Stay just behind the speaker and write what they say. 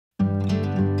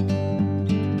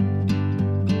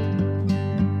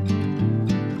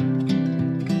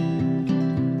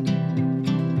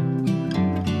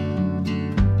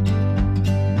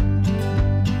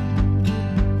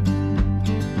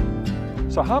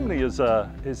So Harmony is a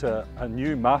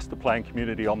new master plan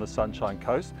community on the Sunshine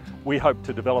Coast. We hope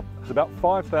to develop about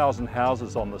 5,000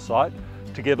 houses on the site,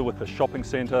 together with a shopping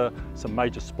centre, some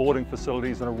major sporting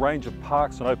facilities and a range of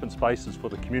parks and open spaces for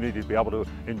the community to be able to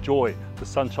enjoy the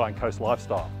Sunshine Coast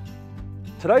lifestyle.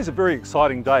 Today's a very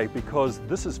exciting day because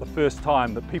this is the first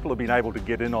time that people have been able to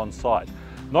get in on site.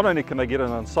 Not only can they get in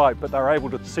on site, but they're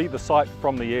able to see the site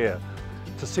from the air,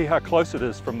 to see how close it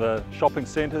is from the shopping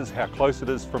centres, how close it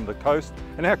is from the coast,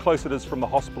 and how close it is from the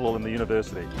hospital and the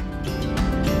university.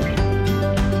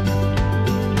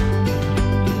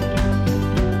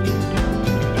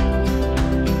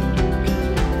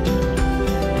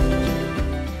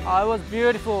 It was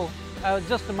beautiful. It was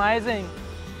just amazing,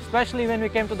 especially when we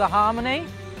came to the Harmony.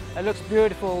 It looks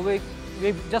beautiful. We're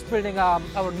just building our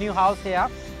new house here,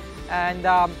 and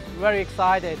very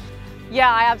excited. Yeah,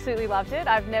 I absolutely loved it.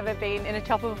 I've never been in a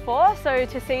chopper before, so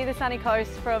to see the sunny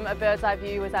coast from a bird's eye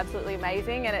view was absolutely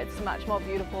amazing, and it's much more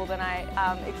beautiful than I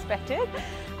expected.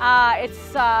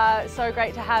 It's so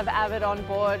great to have AVID on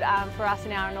board for us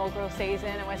in our inaugural season,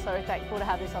 and we're so thankful to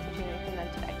have this opportunity from them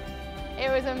today.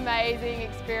 It was an amazing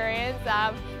experience.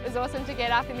 It was awesome to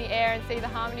get up in the air and see the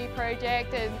Harmony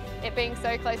project, and it being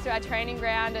so close to our training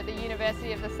ground at the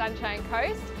University of the Sunshine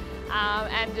Coast,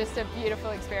 and just a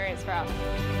beautiful experience for us.